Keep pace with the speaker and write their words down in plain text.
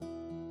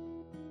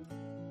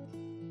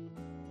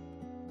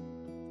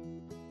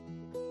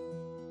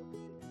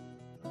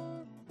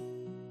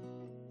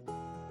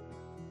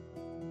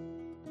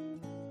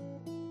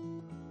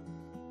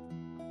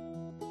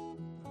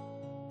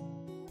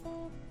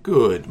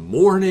Good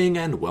morning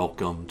and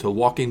welcome to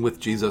Walking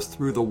with Jesus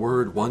Through the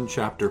Word, one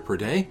chapter per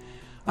day.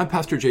 I'm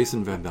Pastor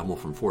Jason Van Bemmel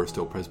from Forest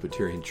Hill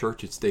Presbyterian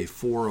Church. It's day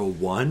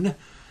 401.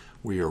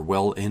 We are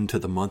well into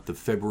the month of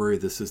February.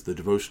 This is the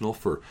devotional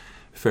for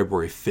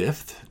February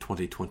 5th,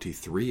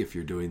 2023, if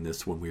you're doing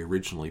this when we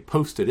originally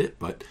posted it.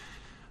 But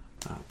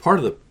part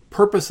of the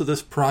purpose of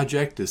this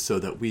project is so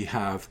that we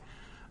have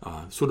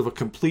sort of a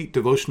complete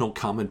devotional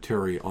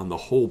commentary on the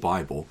whole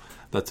Bible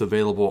that's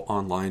available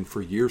online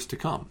for years to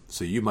come.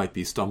 So you might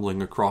be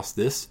stumbling across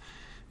this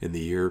in the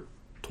year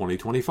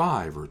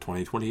 2025 or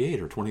 2028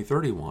 or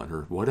 2031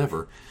 or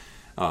whatever.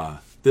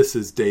 This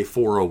is day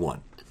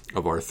 401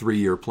 of our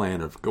 3-year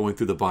plan of going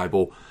through the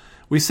Bible.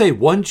 We say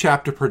one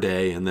chapter per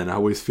day, and then I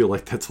always feel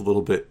like that's a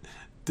little bit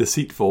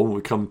deceitful when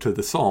we come to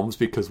the Psalms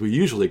because we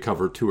usually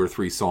cover 2 or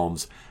 3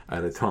 Psalms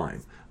at a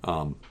time.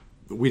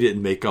 We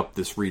didn't make up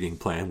this reading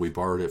plan. We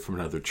borrowed it from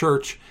another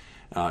church.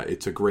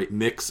 It's a great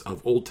mix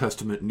of Old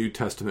Testament, New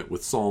Testament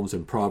with Psalms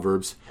and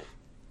Proverbs.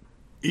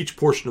 Each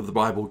portion of the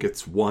Bible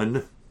gets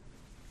one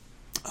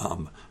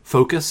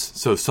focus.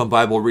 So some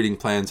Bible reading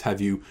plans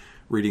have you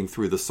reading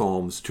through the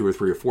Psalms 2 or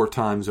 3 or 4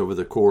 times over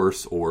the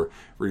course, or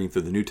reading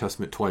through the New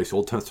Testament twice,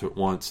 Old Testament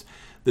once.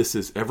 This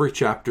is every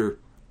chapter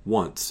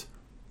once,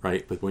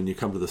 right? But when you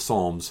come to the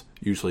Psalms,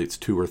 usually it's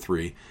 2 or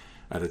 3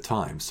 at a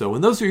time. So,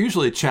 and those are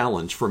usually a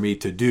challenge for me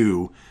to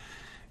do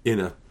in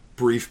a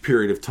brief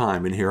period of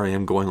time. And here I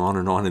am going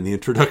on in the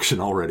introduction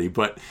already.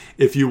 But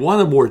if you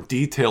want a more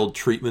detailed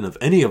treatment of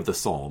any of the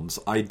Psalms,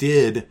 I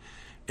did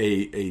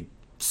a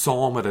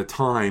Psalm at a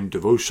time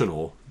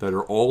devotional that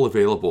are all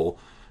available,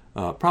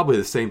 probably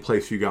the same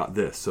place you got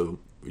this. So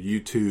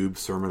YouTube,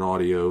 Sermon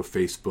Audio,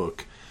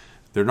 Facebook.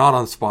 They're not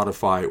on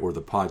Spotify or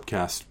the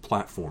podcast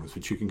platforms,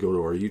 but you can go to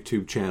our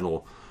YouTube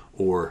channel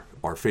or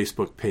our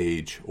Facebook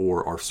page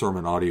or our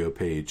Sermon Audio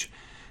page,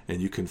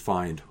 and you can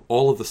find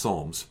all of the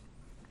Psalms.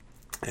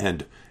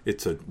 And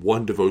it's a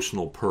one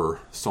devotional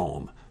per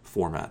Psalm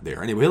format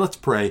there. Anyway, let's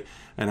pray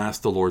and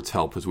ask the Lord's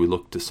help as we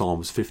look to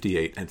Psalms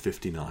 58 and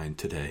 59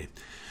 today.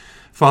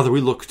 Father,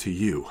 we look to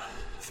you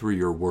through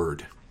your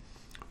word.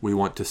 We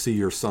want to see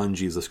your Son,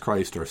 Jesus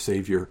Christ, our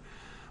Savior.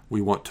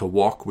 We want to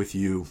walk with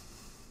you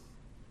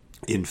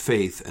in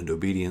faith and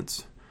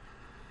obedience,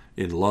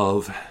 in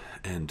love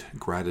and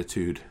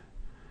gratitude,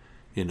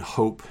 in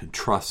hope and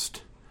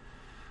trust.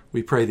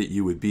 We pray that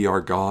you would be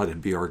our God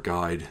and be our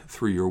guide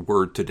through your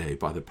word today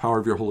by the power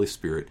of your Holy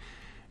Spirit.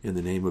 In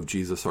the name of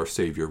Jesus, our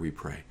Savior, we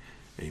pray.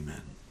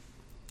 Amen.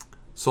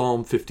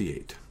 Psalm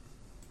 58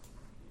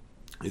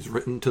 is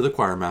written to the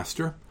choir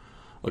master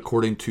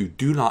according to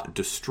Do Not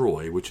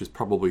Destroy, which is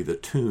probably the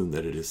tune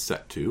that it is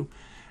set to.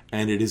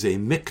 And it is a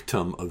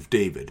miktam of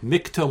David.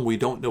 Miktam, we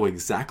don't know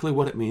exactly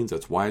what it means.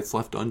 That's why it's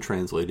left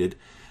untranslated.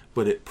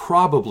 But it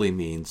probably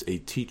means a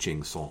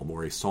teaching psalm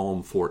or a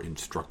psalm for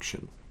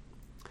instruction.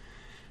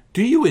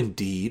 Do you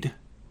indeed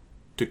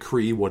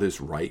decree what is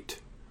right,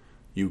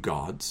 you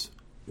gods,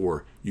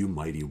 or you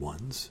mighty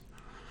ones?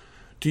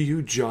 Do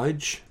you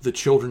judge the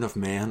children of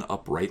man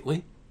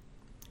uprightly?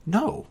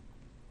 No.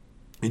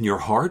 In your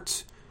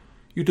hearts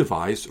you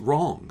devise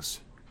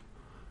wrongs.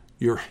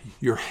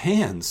 Your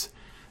hands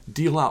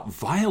deal out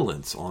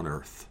violence on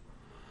earth.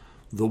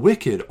 The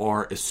wicked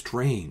are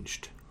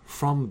estranged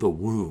from the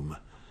womb.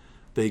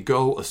 They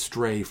go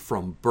astray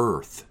from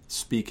birth,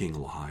 speaking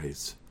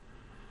lies.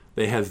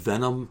 They have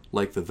venom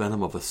like the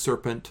venom of a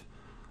serpent,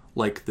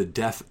 like the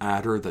deaf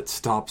adder that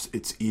stops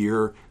its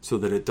ear so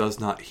that it does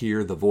not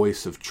hear the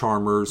voice of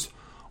charmers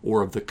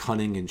or of the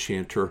cunning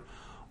enchanter.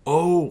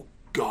 O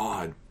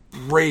God,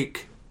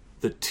 break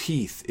the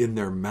teeth in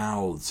their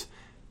mouths.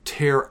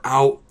 Tear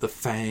out the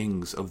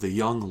fangs of the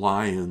young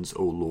lions,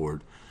 O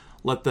Lord.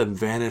 Let them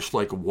vanish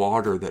like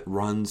water that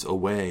runs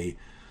away.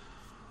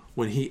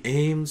 When he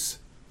aims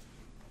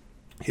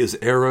his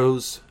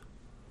arrows,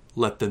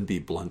 let them be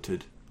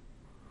blunted.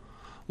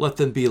 Let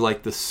them be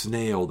like the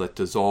snail that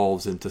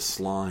dissolves into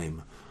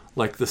slime,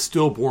 like the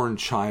stillborn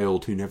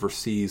child who never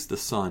sees the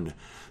sun.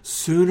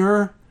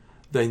 Sooner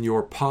than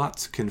your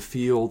pots can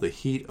feel the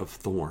heat of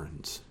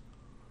thorns,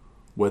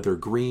 whether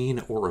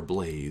green or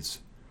ablaze,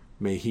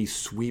 may he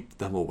sweep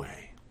them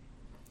away.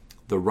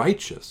 The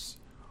righteous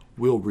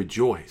will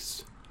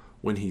rejoice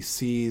when he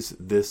sees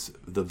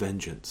the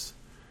vengeance.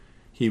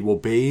 He will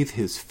bathe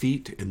his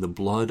feet in the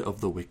blood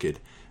of the wicked.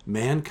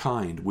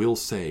 Mankind will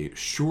say,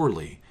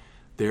 surely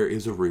there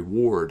is a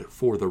reward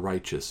for the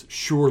righteous.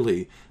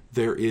 Surely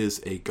there is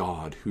a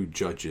God who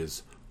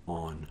judges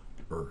on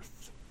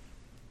earth.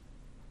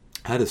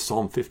 That is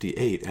Psalm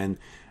 58, and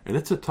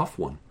it's a tough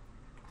one.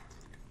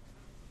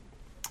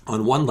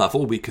 On one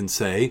level, we can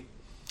say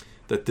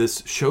that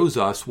this shows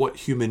us what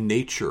human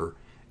nature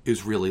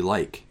is really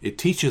like. It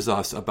teaches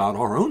us about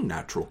our own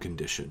natural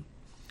condition.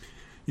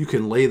 You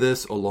can lay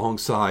this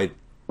alongside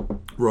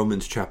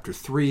Romans chapter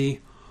 3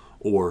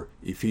 or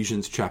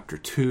Ephesians chapter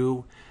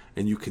 2,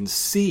 and you can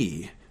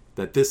see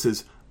that this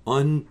is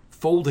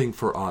unfolding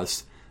for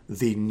us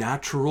the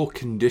natural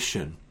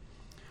condition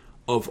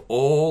of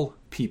all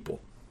people.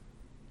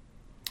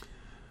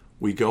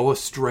 We go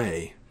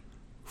astray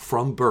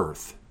from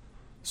birth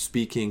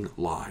speaking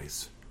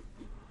lies.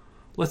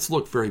 Let's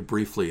look very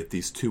briefly at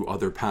these two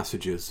other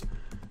passages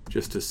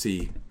just to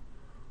see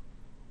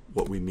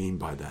what we mean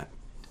by that.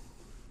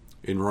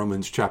 In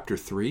Romans chapter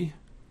 3,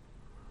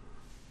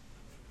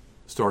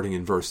 starting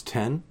in verse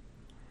 10,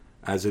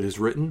 as it is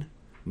written,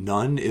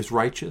 none is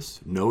righteous,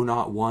 no,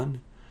 not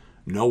one.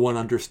 No one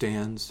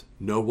understands,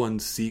 no one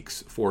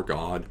seeks for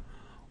God.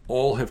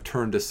 All have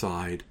turned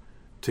aside.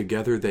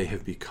 Together they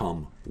have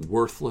become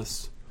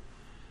worthless.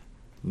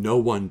 No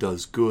one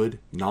does good,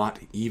 not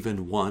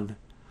even one.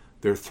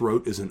 Their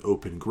throat is an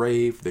open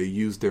grave. They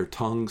use their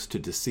tongues to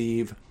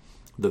deceive.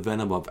 The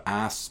venom of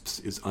asps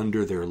is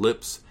under their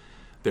lips.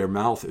 Their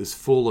mouth is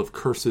full of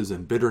curses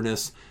and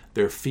bitterness.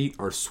 Their feet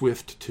are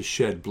swift to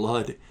shed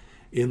blood.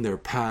 In their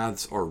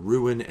paths are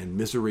ruin and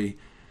misery,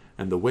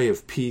 and the way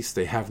of peace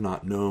they have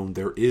not known.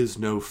 There is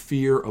no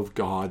fear of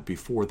God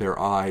before their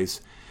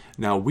eyes.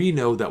 Now we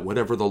know that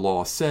whatever the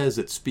law says,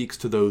 it speaks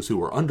to those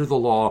who are under the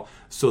law,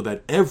 so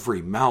that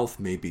every mouth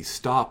may be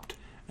stopped,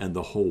 and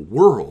the whole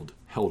world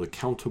held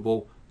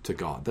accountable to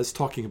God. That's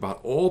talking about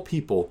all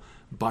people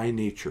by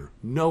nature.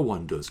 No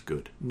one does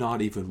good,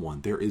 not even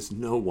one. There is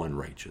no one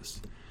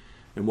righteous.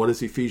 And what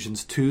does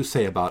Ephesians 2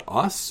 say about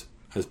us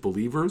as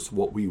believers,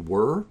 what we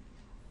were?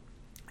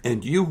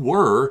 And you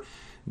were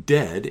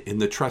dead in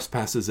the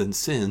trespasses and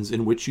sins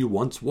in which you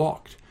once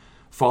walked,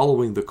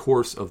 following the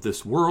course of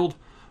this world,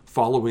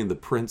 following the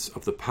prince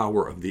of the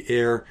power of the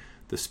air,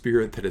 the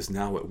spirit that is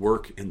now at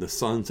work in the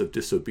sons of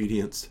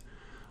disobedience,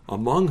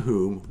 among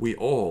whom we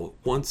all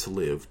once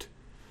lived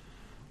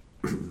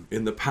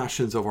in the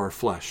passions of our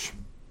flesh,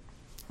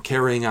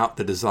 carrying out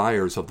the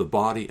desires of the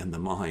body and the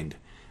mind,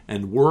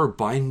 and were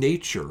by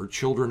nature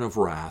children of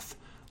wrath,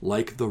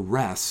 like the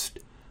rest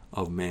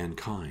of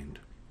mankind.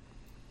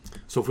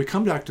 So if we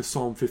come back to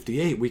Psalm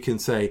 58, we can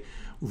say,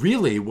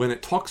 really, when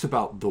it talks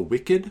about the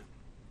wicked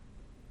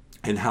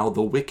and how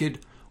the wicked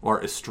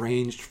are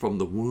estranged from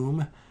the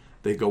womb,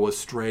 they go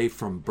astray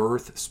from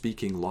birth,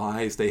 speaking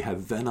lies, they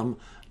have venom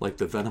like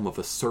the venom of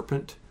a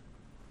serpent,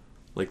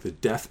 like the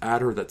deaf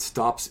adder that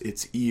stops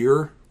its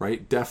ear,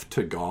 right? Deaf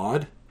to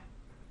God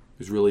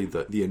is really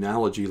the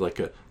analogy, like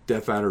a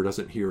deaf adder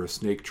doesn't hear a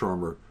snake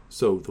charmer,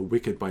 so the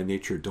wicked by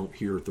nature don't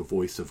hear the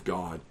voice of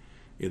God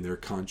in their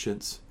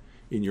conscience.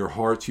 In your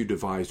hearts you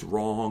devise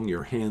wrong,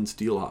 your hands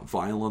deal out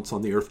violence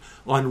on the earth.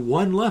 On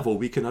one level,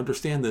 we can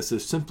understand this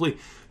as simply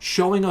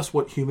showing us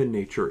what human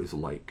nature is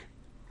like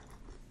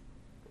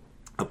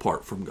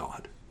apart from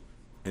God.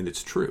 And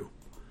it's true.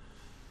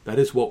 That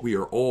is what we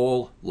are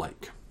all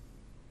like.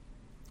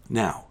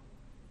 Now,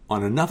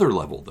 on another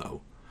level,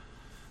 though,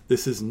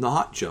 this is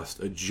not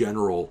just a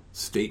general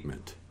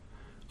statement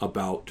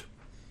about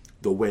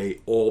the way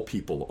all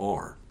people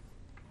are.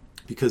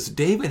 Because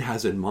David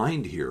has in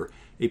mind here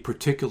a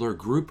particular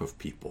group of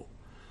people,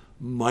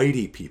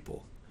 mighty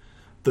people,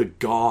 the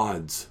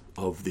gods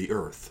of the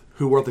earth.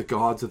 Who are the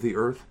gods of the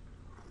earth?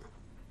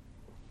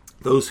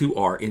 Those who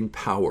are in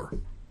power,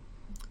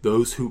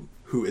 those who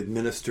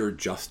administer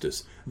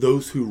justice,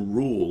 those who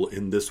rule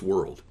in this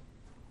world.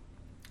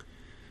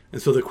 And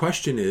so the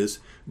question is,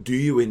 do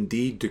you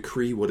indeed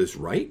decree what is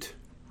right?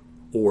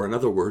 Or in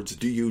other words,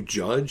 do you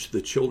judge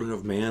the children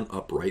of man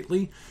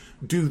uprightly?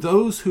 Do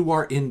those who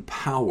are in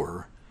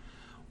power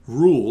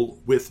rule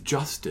with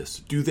justice?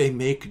 Do they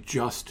make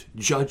just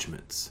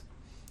judgments?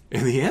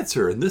 And the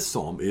answer in this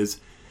psalm is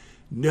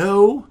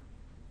no,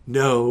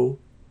 no,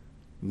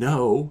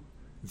 no,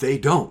 they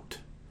don't.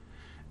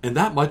 And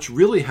that much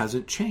really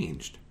hasn't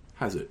changed,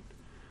 has it?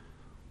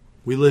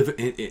 We live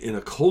in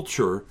a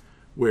culture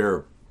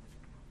where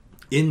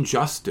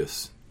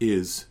injustice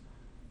is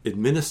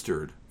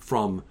administered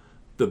from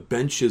the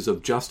benches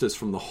of justice,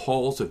 from the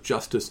halls of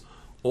justice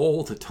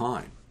all the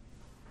time.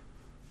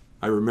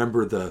 I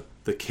remember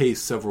the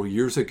case several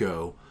years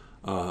ago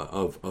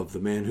of the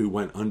man who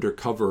went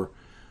undercover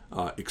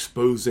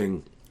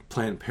exposing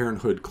Planned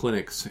Parenthood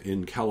clinics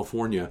in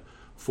California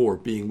for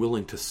being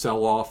willing to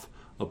sell off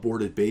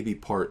aborted baby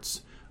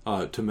parts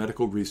to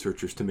medical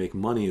researchers to make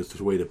money as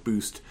a way to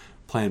boost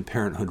Planned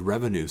Parenthood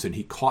revenues. And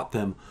he caught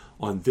them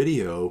on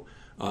video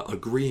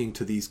agreeing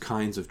to these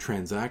kinds of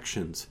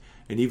transactions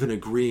and even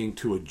agreeing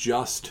to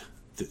adjust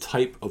the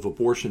type of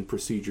abortion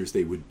procedures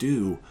they would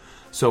do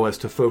so as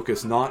to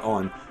focus not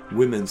on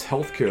women's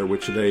health care,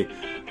 which they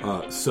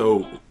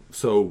so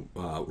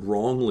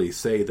wrongly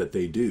say that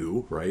they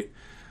do, right?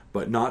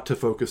 But not to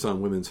focus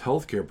on women's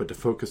health care, but to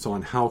focus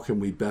on how can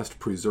we best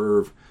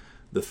preserve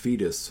the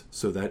fetus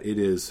so that it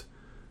is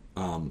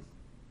a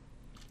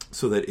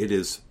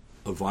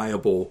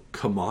viable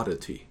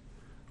commodity,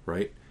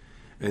 right?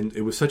 And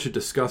it was such a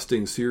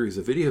disgusting series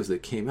of videos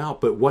that came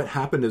out. But what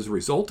happened as a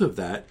result of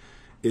that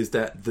is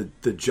that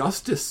the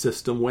justice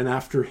system went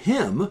after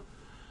him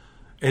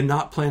and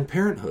not Planned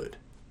Parenthood.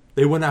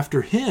 They went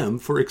after him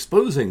for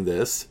exposing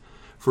this,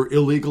 for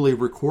illegally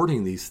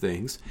recording these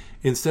things,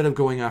 instead of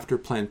going after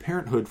Planned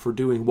Parenthood for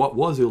doing what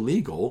was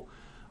illegal,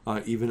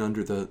 even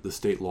under the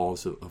state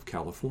laws of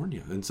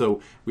California. And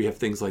so we have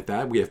things like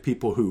that. We have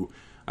people who,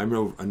 I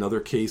remember another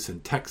case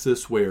in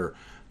Texas where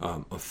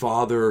a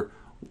father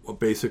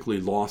basically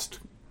lost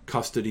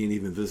custody and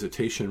even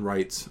visitation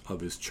rights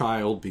of his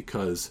child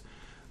because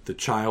the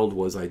child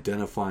was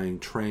identifying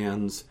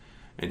trans,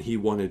 and he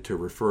wanted to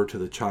refer to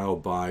the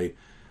child by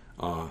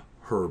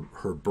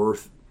her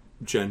birth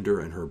gender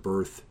and her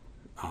birth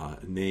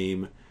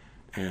name,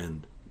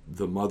 and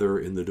the mother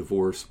in the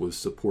divorce was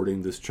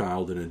supporting this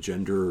child in a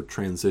gender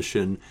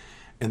transition.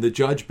 And the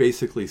judge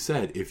basically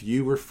said, if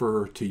you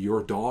refer to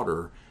your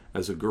daughter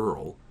as a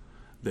girl,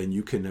 then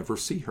you can never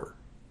see her.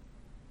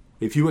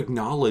 If you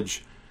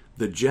acknowledge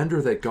the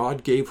gender that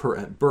God gave her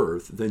at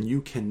birth, then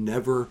you can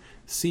never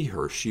see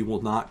her. She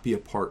will not be a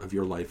part of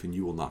your life, and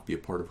you will not be a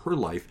part of her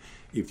life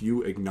if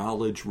you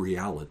acknowledge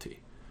reality.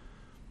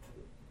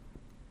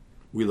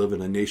 We live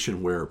in a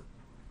nation where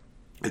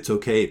it's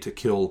okay to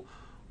kill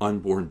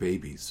unborn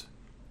babies,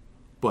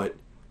 but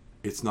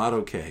it's not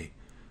okay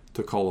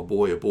to call a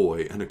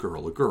boy and a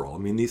girl a girl. I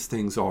mean, these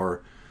things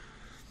are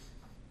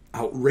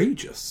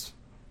outrageous.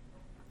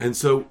 And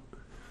so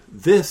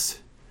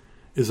this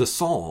is a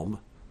psalm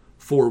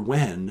for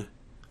when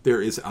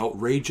there is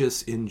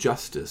outrageous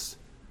injustice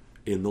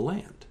in the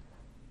land.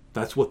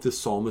 That's what this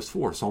psalm is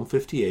for. Psalm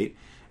 58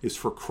 is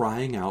for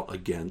crying out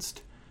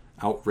against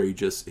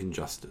outrageous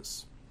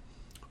injustice.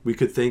 We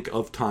could think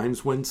of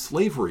times when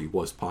slavery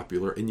was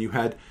popular and you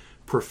had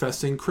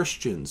professing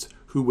Christians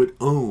who would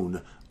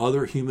own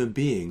other human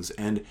beings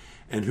and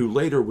who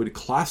later would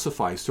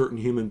classify certain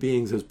human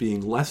beings as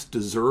being less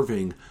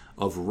deserving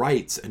of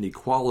rights and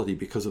equality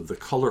because of the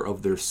color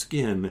of their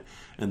skin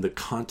and the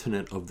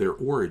continent of their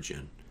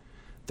origin.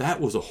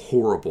 That was a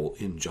horrible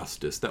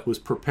injustice that was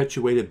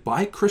perpetuated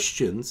by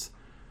Christians,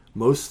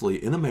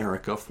 mostly in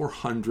America, for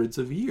hundreds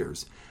of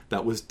years.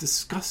 That was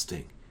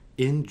disgusting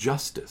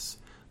injustice.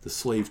 The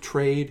slave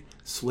trade,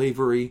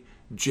 slavery,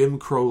 Jim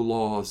Crow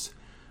laws,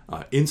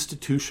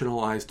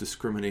 institutionalized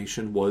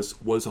discrimination was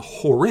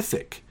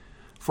horrific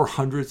for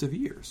hundreds of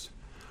years.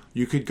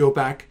 You could go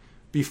back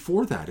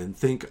before that and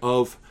think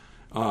of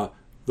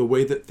the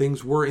way that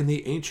things were in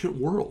the ancient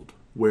world,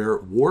 where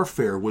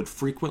warfare would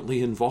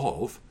frequently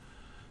involve,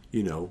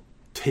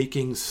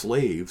 taking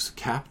slaves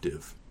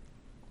captive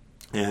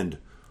and,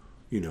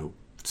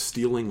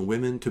 stealing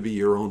women to be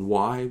your own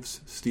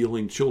wives,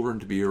 stealing children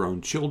to be your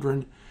own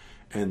children,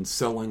 and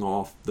selling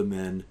off the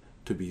men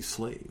to be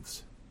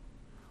slaves.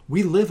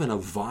 We live in a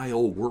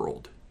vile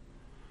world.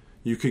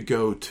 You could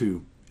go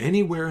to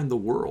anywhere in the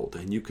world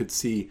and you could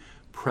see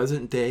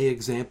present-day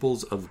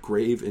examples of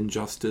grave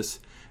injustice,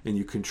 and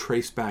you can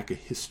trace back a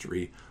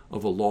history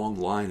of a long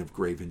line of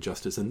grave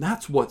injustice. And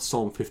that's what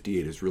Psalm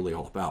 58 is really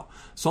all about.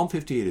 Psalm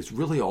 58 is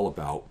really all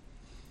about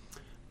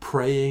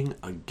praying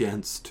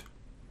against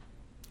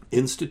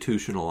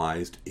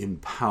institutionalized,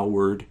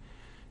 empowered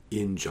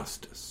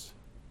injustice.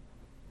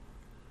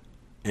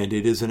 And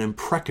it is an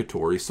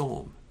imprecatory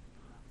psalm.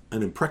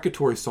 An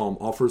imprecatory psalm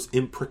offers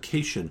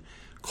imprecation,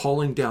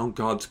 calling down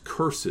God's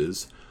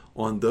curses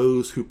on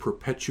those who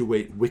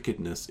perpetuate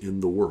wickedness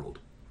in the world.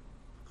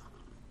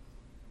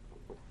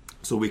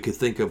 So we could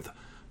think of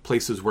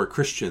places where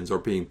Christians are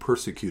being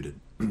persecuted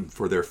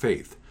for their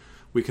faith.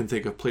 We can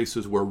think of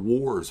places where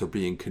wars are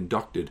being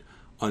conducted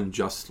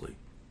unjustly.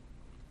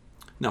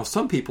 Now,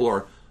 some people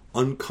are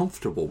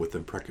uncomfortable with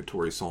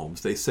imprecatory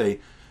psalms. They say,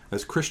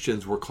 as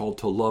Christians, we're called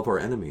to love our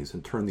enemies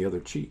and turn the other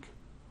cheek.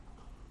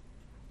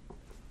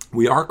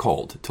 We are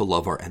called to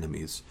love our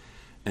enemies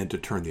and to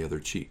turn the other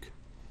cheek.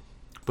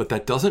 But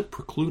that doesn't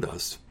preclude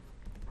us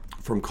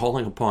from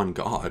calling upon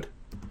God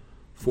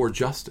for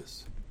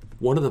justice.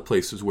 One of the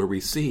places where we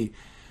see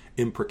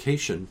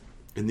imprecation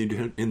in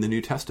the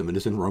New Testament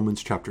is in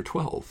Romans chapter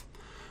 12.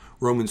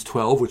 Romans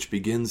 12, which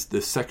begins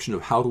this section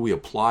of how do we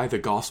apply the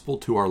gospel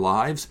to our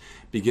lives,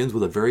 begins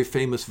with a very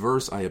famous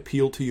verse, I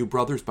appeal to you,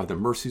 brothers, by the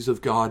mercies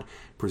of God,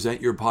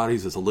 present your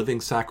bodies as a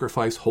living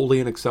sacrifice, holy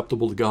and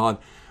acceptable to God,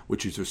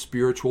 which is your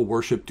spiritual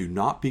worship. Do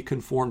not be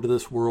conformed to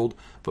this world,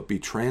 but be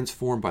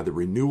transformed by the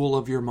renewal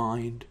of your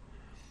mind.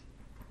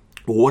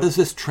 Well, what does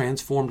this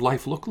transformed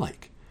life look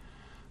like?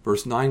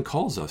 Verse 9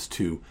 calls us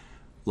to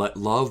let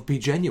love be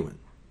genuine.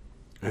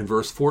 And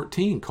verse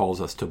 14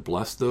 calls us to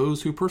bless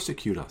those who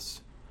persecute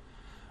us.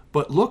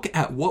 But look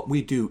at what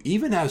we do,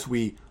 even as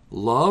we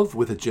love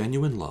with a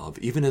genuine love,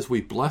 even as we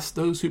bless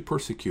those who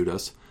persecute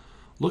us.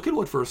 Look at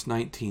what verse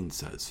 19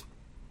 says.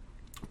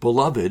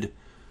 Beloved,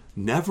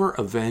 never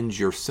avenge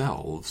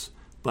yourselves,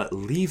 but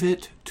leave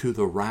it to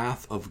the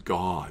wrath of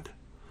God.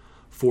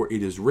 For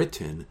it is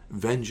written,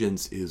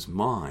 vengeance is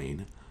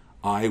mine,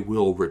 I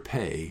will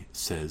repay,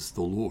 says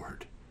the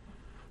Lord.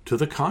 To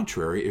the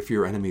contrary, if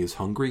your enemy is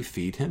hungry,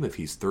 feed him. If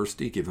he's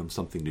thirsty, give him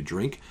something to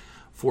drink.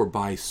 For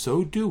by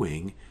so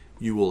doing,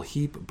 you will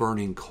heap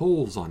burning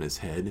coals on his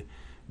head.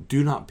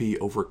 Do not be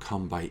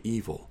overcome by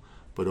evil,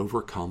 but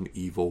overcome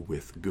evil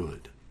with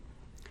good.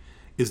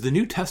 Is the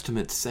New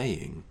Testament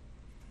saying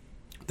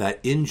that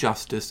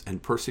injustice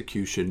and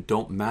persecution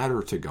don't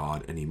matter to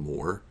God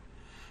anymore,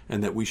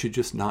 and that we should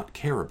just not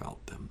care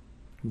about them?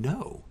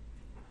 No.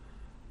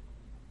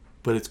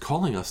 But it's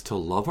calling us to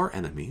love our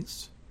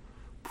enemies,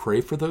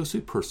 pray for those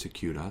who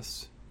persecute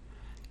us,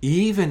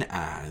 even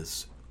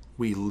as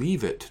we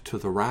leave it to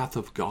the wrath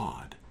of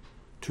God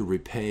to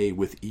repay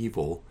with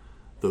evil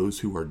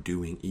those who are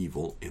doing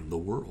evil in the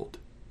world.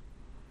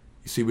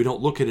 You see, we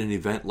don't look at an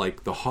event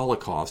like the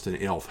Holocaust and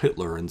Adolf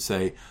Hitler and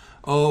say,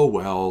 oh,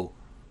 well,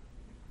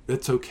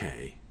 it's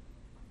okay.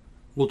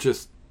 We'll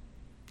just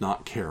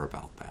not care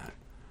about that.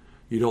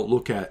 You don't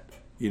look at,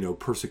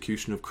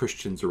 persecution of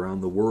Christians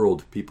around the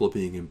world, people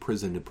being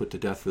imprisoned and put to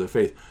death for their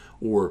faith,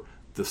 or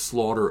the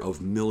slaughter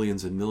of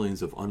millions and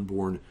millions of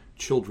unborn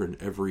children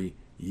every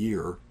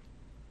year.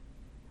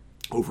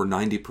 Over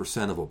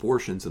 90% of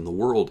abortions in the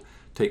world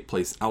take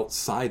place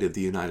outside of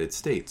the United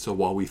States. So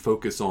while we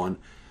focus on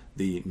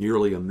the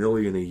nearly 1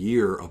 million a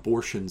year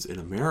abortions in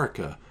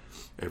America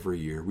every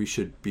year, we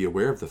should be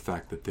aware of the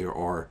fact that there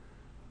are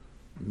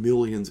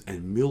millions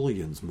and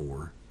millions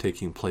more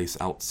taking place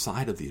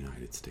outside of the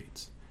United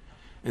States.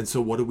 And so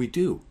what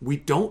do? We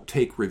don't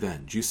take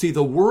revenge. You see,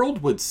 the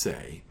world would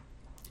say,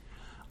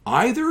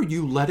 either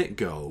you let it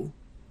go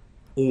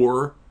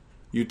or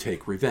you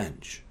take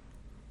revenge.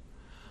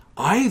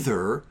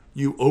 Either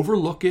you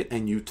overlook it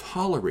and you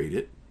tolerate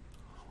it,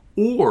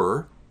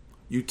 or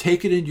you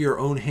take it into your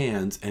own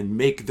hands and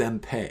make them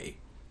pay.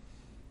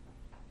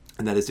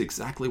 And that is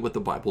exactly what the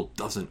Bible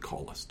doesn't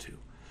call us to.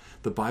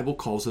 The Bible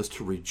calls us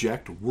to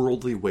reject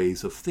worldly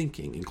ways of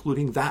thinking,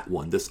 including that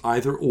one, this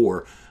either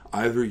or.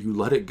 Either you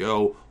let it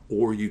go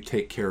or you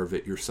take care of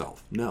it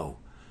yourself. No,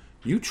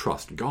 you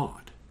trust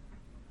God.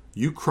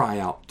 You cry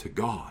out to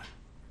God,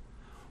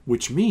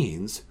 which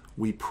means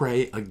we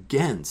pray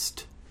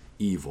against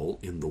evil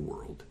in the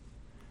world,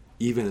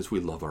 even as we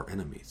love our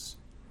enemies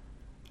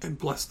and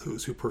bless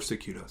those who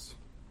persecute us.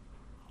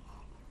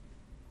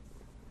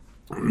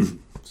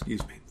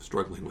 Excuse me,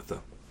 struggling with a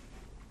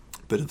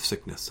bit of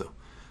sickness, so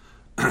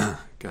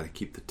got to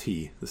keep the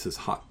tea. This is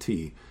hot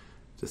tea,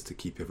 just to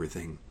keep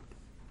everything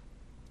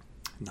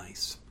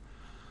nice.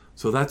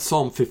 So that's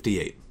Psalm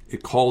 58.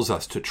 It calls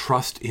us to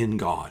trust in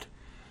God.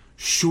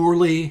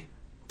 Surely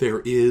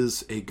there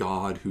is a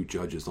God who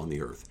judges on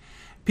the earth.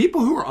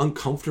 People who are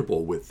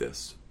uncomfortable with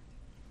this,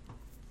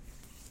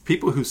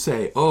 people who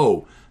say,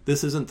 oh,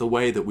 this isn't the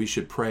way that we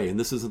should pray, and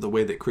this isn't the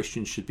way that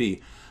Christians should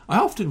be, I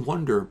often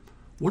wonder,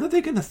 what are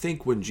they going to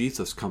think when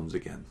Jesus comes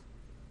again?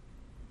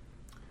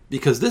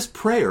 Because this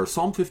prayer,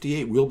 Psalm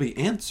 58, will be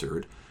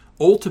answered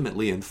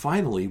ultimately and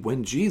finally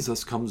when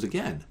Jesus comes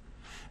again.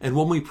 And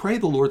when we pray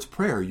the Lord's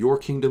Prayer, your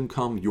kingdom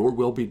come, your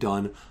will be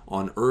done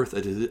on earth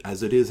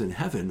as it is in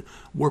heaven,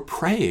 we're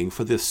praying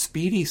for this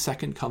speedy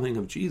second coming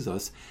of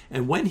Jesus.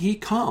 And when he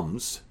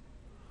comes,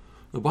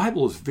 the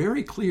Bible is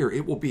very clear,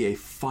 it will be a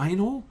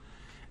final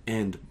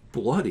and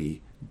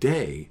bloody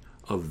day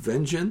of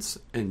vengeance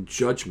and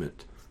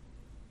judgment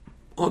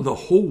on the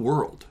whole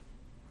world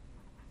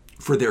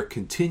for their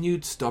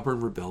continued stubborn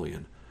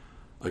rebellion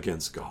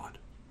against God.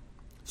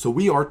 So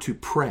we are to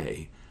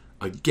pray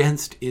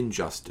against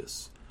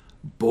injustice,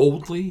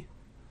 boldly,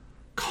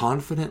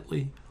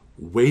 confidently,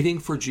 waiting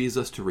for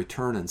Jesus to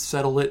return and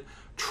settle it,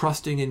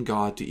 trusting in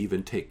God to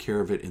even take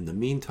care of it in the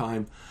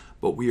meantime.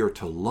 But we are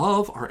to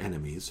love our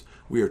enemies.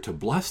 We are to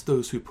bless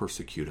those who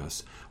persecute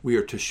us. We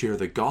are to share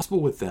the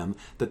gospel with them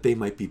that they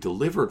might be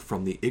delivered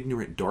from the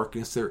ignorant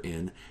darkness they're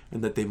in,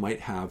 and that they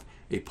might have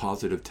a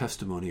positive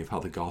testimony of how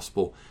the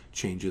gospel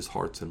changes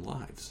hearts and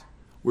lives.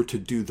 We're to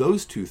do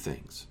those two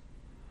things.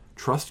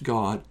 Trust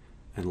God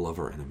and love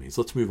our enemies.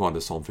 Let's move on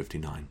to Psalm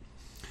 59,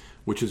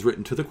 which is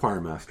written to the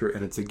choir master,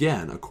 and it's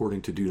again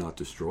according to Do Not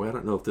Destroy. I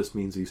don't know if this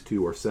means these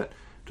two are set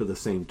to the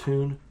same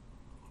tune.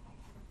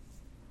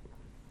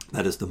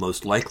 That is the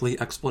most likely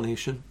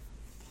explanation.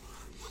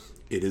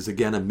 It is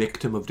again a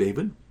Michtam of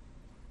David.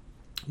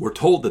 We're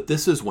told that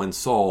this is when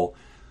Saul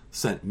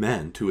sent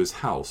men to his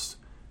house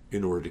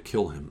in order to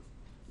kill him.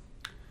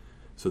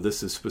 So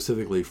this is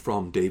specifically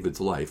from David's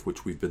life,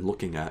 which we've been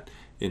looking at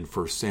in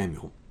 1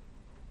 Samuel.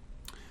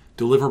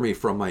 Deliver me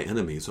from my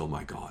enemies, O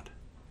my God.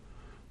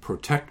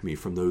 Protect me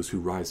from those who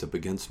rise up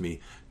against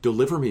me.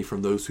 Deliver me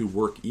from those who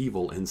work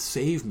evil, and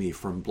save me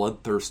from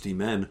bloodthirsty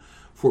men.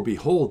 For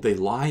behold, they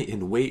lie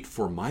in wait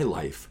for my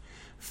life.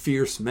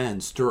 Fierce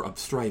men stir up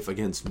strife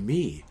against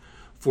me.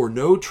 For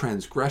no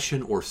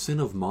transgression or sin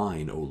of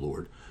mine, O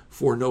Lord,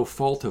 for no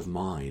fault of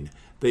mine,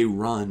 they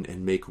run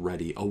and make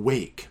ready.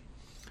 Awake,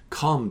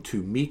 come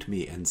to meet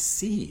me and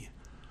see.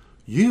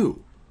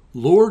 You,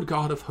 Lord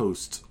God of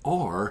hosts,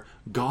 are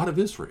God of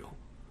Israel.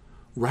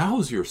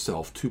 Rouse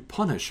yourself to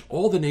punish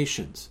all the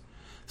nations.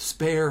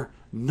 Spare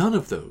none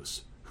of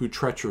those who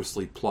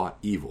treacherously plot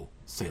evil.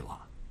 Selah.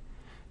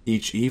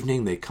 Each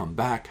evening they come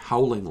back,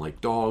 howling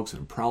like dogs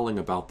and prowling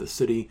about the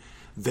city.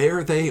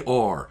 There they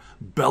are,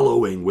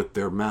 bellowing with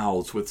their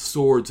mouths, with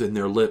swords in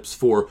their lips,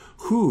 for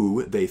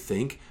who, they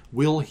think,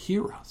 will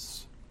hear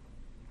us?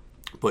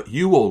 But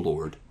you, O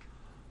Lord,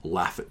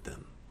 laugh at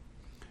them.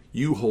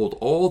 You hold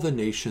all the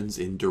nations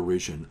in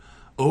derision.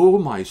 O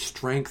my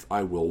strength,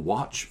 I will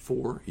watch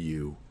for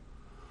you.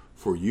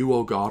 For you,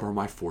 O God, are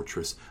my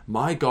fortress.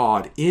 My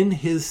God, in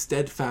his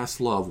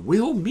steadfast love,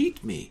 will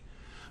meet me.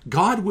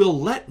 God will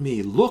let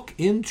me look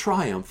in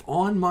triumph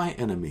on my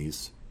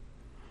enemies.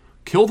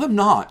 Kill them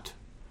not,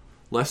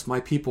 lest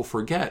my people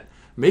forget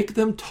Make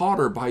them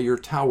totter by your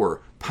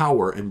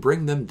power, and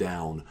bring them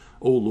down,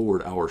 O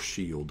Lord, our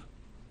shield.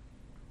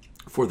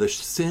 For the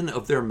sin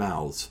of their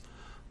mouths,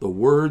 the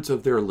words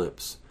of their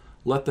lips,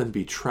 let them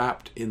be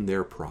trapped in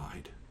their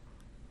pride.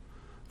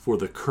 For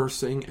the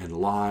cursing and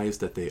lies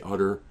that they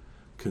utter,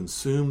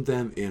 consume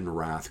them in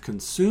wrath.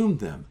 Consume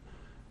them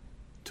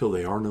till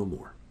they are no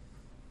more.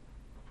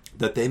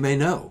 That they may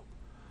know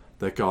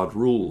that God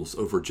rules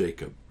over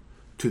Jacob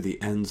to the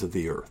ends of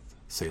the earth.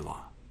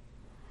 Selah.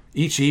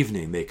 Each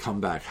evening they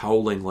come back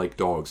howling like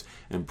dogs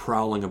and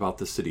prowling about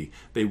the city.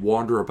 They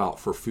wander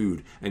about for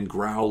food and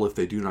growl if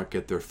they do not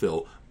get their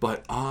fill.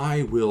 But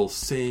I will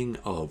sing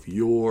of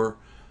your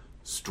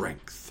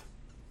strength.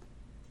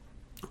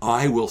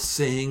 I will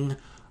sing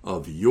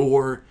of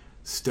your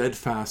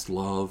steadfast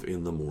love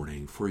in the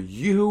morning, for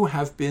you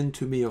have been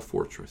to me a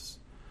fortress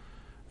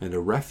and a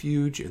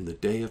refuge in the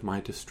day of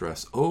my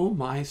distress. O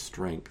my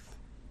strength,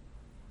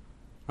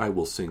 I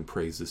will sing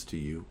praises to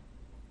you.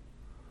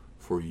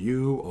 For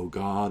you, O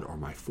God, are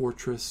my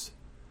fortress,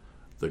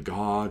 the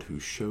God who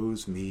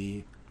shows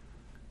me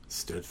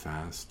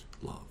steadfast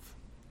love.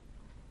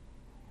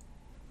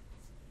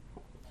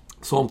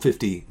 Psalm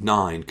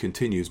 59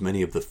 continues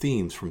many of the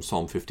themes from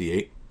Psalm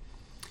 58.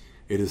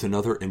 It is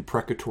another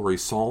imprecatory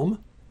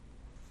psalm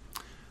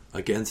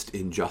against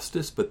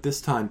injustice, but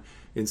this time,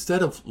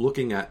 instead of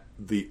looking at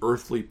the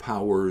earthly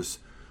powers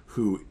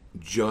who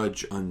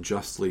judge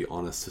unjustly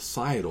on a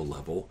societal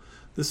level,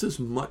 this is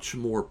much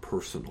more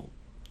personal.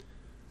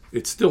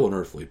 It's still an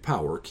earthly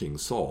power, King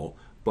Saul,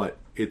 but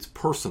it's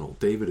personal.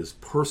 David is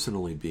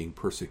personally being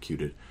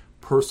persecuted,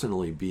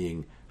 personally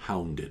being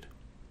hounded.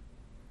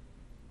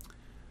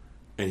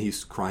 And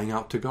he's crying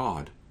out to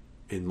God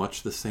in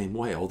much the same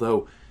way,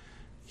 although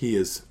he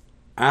is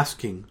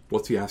asking,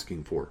 what's he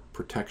asking for?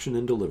 Protection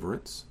and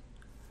deliverance,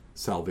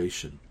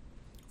 salvation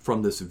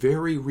from this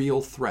very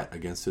real threat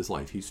against his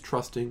life. He's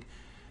trusting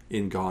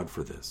in God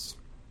for this.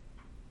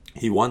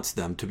 He wants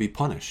them to be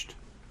punished,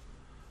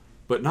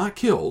 but not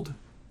killed.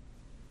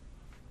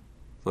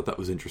 I thought that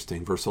was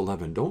interesting. Verse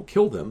 11, don't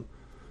kill them,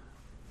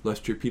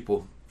 lest your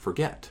people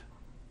forget,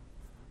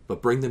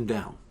 but bring them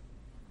down.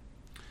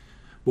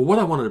 But what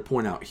I wanted to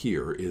point out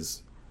here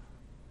is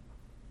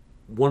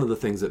one of the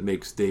things that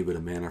makes David a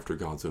man after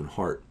God's own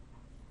heart.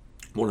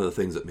 One of the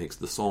things that makes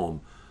the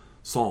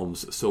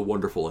Psalms so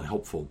wonderful and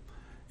helpful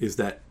is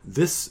that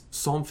this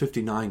Psalm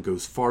 59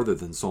 goes farther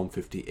than Psalm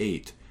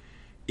 58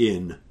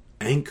 in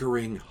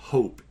anchoring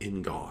hope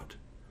in God.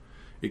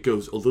 It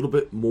goes a little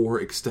bit more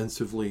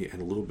extensively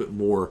and a little bit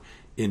more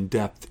in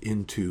depth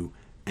into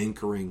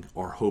anchoring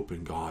our hope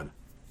in God.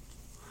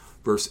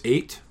 Verse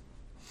 8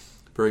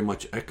 very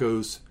much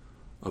echoes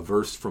a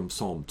verse from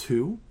Psalm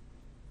 2.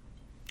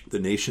 The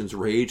nations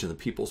rage and the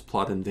peoples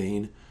plot in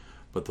vain,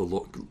 but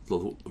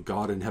the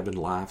God in heaven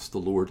laughs. The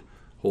Lord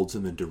holds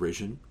them in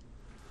derision.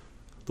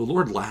 The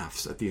Lord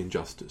laughs at the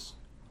injustice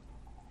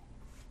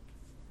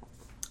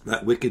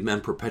that wicked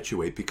men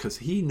perpetuate, because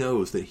he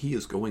knows that he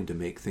is going to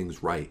make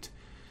things right.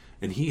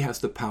 And he has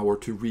the power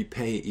to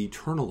repay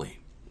eternally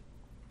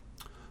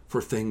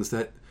for things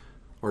that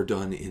are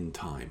done in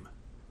time.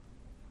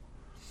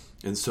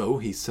 And so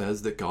he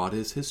says that God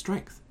is his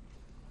strength.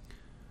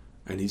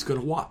 And he's going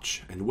to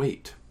watch and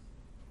wait.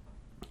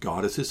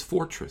 God is his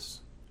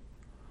fortress.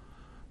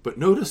 But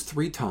notice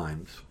 3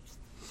 times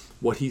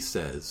what he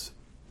says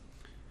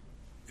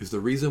is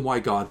the reason why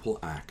God will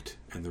act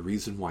and the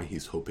reason why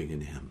he's hoping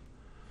in him.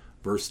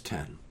 Verse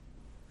 10,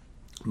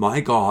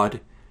 my God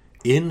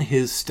in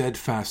his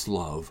steadfast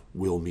love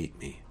will meet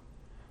me.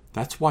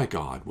 That's why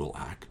God will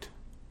act.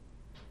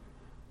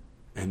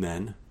 And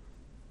then,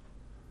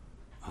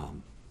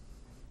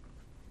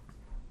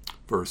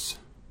 there's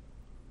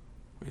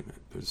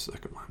a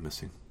second one I'm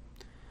missing.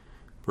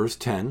 Verse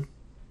 10,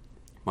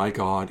 my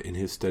God in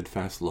his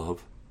steadfast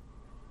love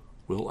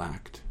will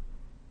act.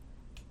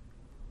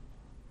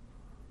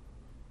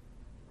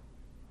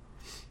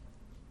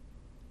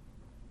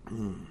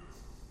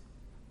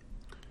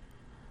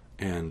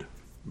 And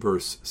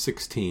verse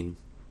 16,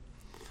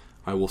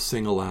 I will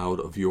sing aloud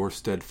of your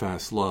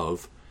steadfast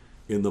love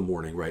in the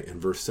morning, right?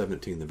 And verse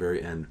 17, the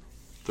very end,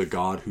 the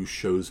God who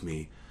shows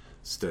me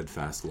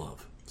steadfast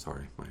love.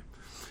 Sorry, my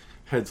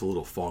head's a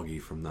little foggy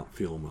from not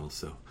feeling well.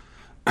 So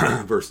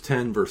verse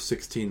 10, verse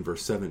 16,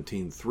 verse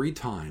 17, 3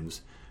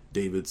 times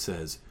David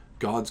says,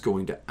 God's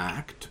going to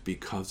act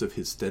because of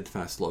his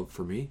steadfast love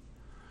for me.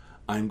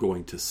 I'm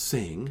going to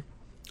sing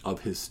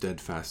of his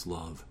steadfast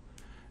love.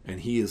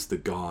 And he is the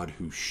God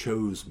who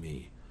shows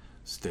me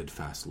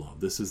steadfast love.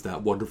 This is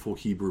that wonderful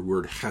Hebrew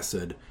word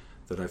chesed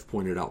that I've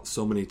pointed out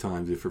so many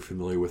times. If you're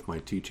familiar with my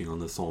teaching on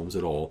the Psalms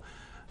at all,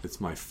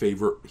 it's my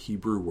favorite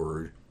Hebrew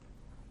word.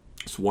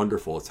 It's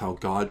wonderful. It's how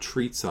God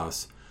treats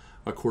us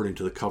according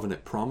to the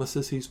covenant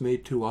promises he's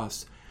made to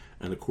us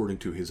and according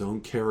to his own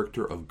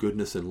character of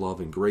goodness and love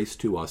and grace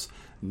to us,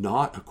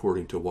 not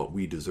according to what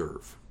we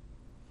deserve.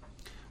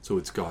 So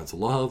it's God's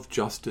love,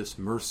 justice,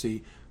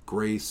 mercy,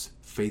 grace,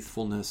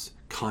 faithfulness,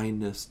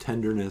 kindness,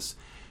 tenderness.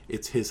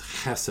 It's his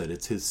chesed,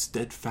 it's his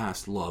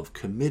steadfast love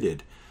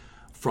committed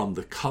from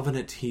the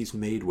covenant he's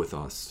made with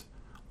us,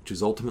 which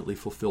is ultimately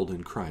fulfilled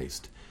in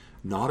Christ,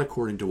 not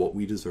according to what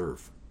we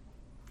deserve.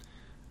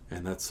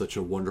 And that's such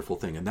a wonderful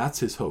thing. And that's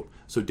his hope.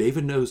 So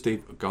David knows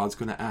God's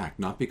going to act,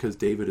 not because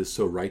David is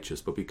so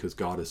righteous, but because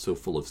God is so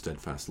full of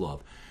steadfast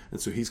love. And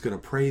so he's going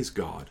to praise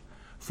God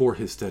for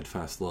his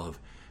steadfast love,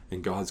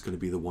 and God's going to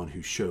be the one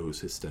who shows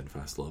his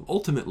steadfast love.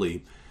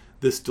 Ultimately,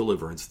 this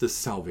deliverance, this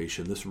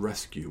salvation, this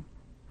rescue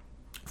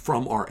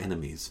from our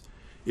enemies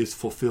is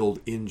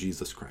fulfilled in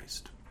Jesus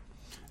Christ.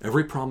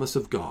 Every promise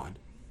of God,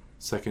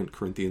 2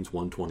 Corinthians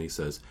 1:20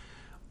 says,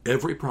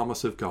 every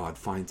promise of God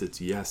finds its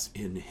yes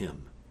in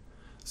him.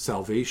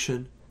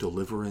 Salvation,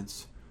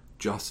 deliverance,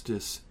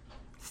 justice,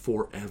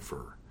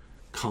 forever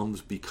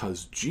comes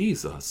because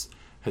Jesus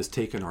has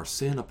taken our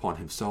sin upon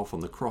himself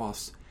on the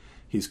cross.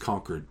 He's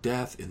conquered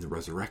death in the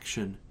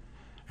resurrection,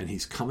 and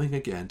he's coming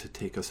again to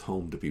take us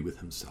home to be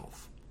with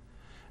himself.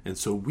 And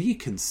so we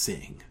can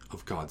sing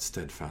of God's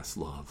steadfast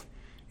love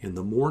in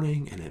the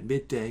morning and at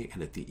midday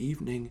and at the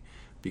evening,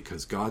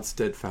 because God's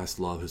steadfast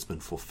love has been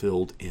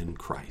fulfilled in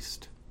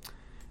Christ.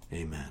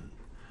 Amen.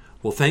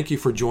 Well, thank you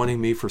for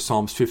joining me for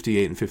Psalms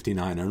 58 and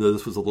 59. I know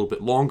this was a little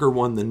bit longer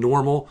one than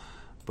normal,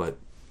 but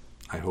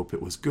I hope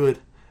it was good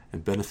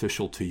and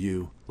beneficial to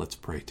you. Let's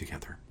pray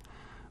together.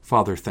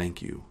 Father,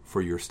 thank you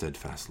for your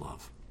steadfast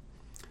love,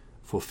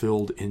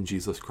 fulfilled in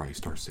Jesus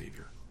Christ, our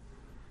Savior.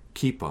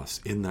 Keep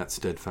us in that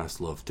steadfast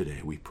love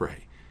today, we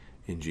pray.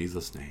 In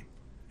Jesus' name,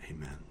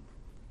 amen.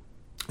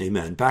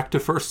 Amen. Back to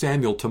 1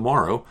 Samuel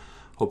tomorrow.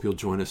 Hope you'll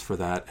join us for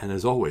that. And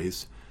as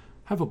always,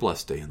 have a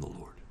blessed day in the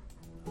Lord.